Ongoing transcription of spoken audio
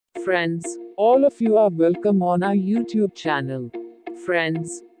Friends, all of you are welcome on our YouTube channel.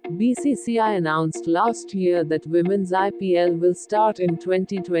 Friends, BCCI announced last year that Women's IPL will start in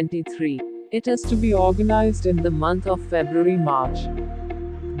 2023. It is to be organized in the month of February-March.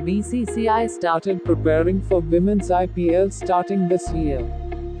 BCCI started preparing for Women's IPL starting this year.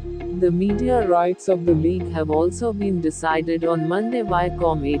 The media rights of the league have also been decided on Monday.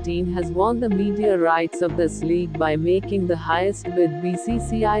 Viacom 18 has won the media rights of this league by making the highest bid.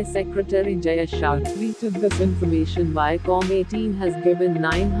 BCCI Secretary Jaya Shah tweeted this information. Viacom 18 has given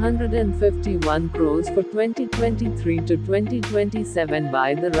 951 crores for 2023 to 2027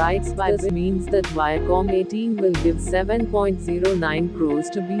 by the rights. This means that Viacom 18 will give 7.09 crores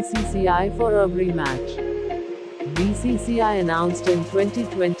to BCCI for every match. BCCI announced in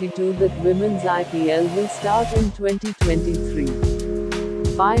 2022 that Women's IPL will start in 2023.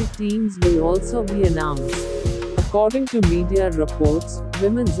 5 teams will also be announced. According to media reports,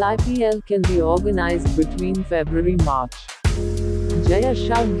 Women's IPL can be organized between February-March. Jaya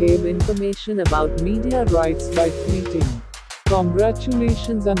Shah gave information about media rights by tweeting,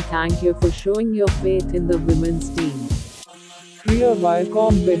 "Congratulations and thank you for showing your faith in the women's team.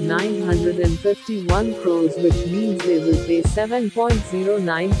 Viacom bid 951 crores, which means they will pay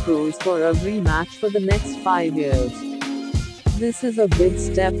 7.09 crores for every match for the next 5 years. This is a big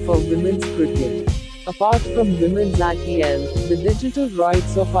step for women's cricket. Apart from Women's IPL, the digital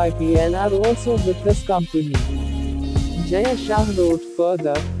rights of IPL are also with this company." Jaya Shah wrote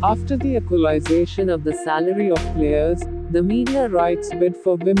further, "After the equalization of the salary of players, the media rights bid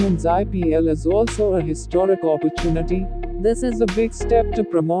for Women's IPL is also a historic opportunity. This is a big step to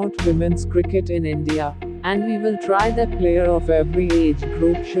promote women's cricket in India, and we will try that player of every age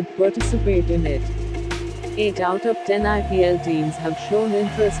group should participate in it." 8 out of 10 IPL teams have shown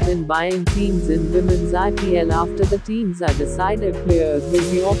interest in buying teams in Women's IPL after the teams are decided. Players will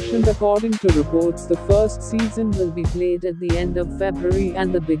be auctioned according to reports. The first season will be played at the end of February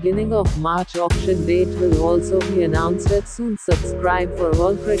and the beginning of March. Auction date will also be announced as soon. Subscribe for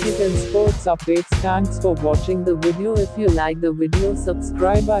all cricket and sports updates. Thanks for watching the video. If you like the video,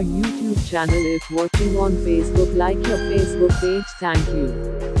 subscribe our YouTube channel. If watching on Facebook, like your Facebook page. Thank you.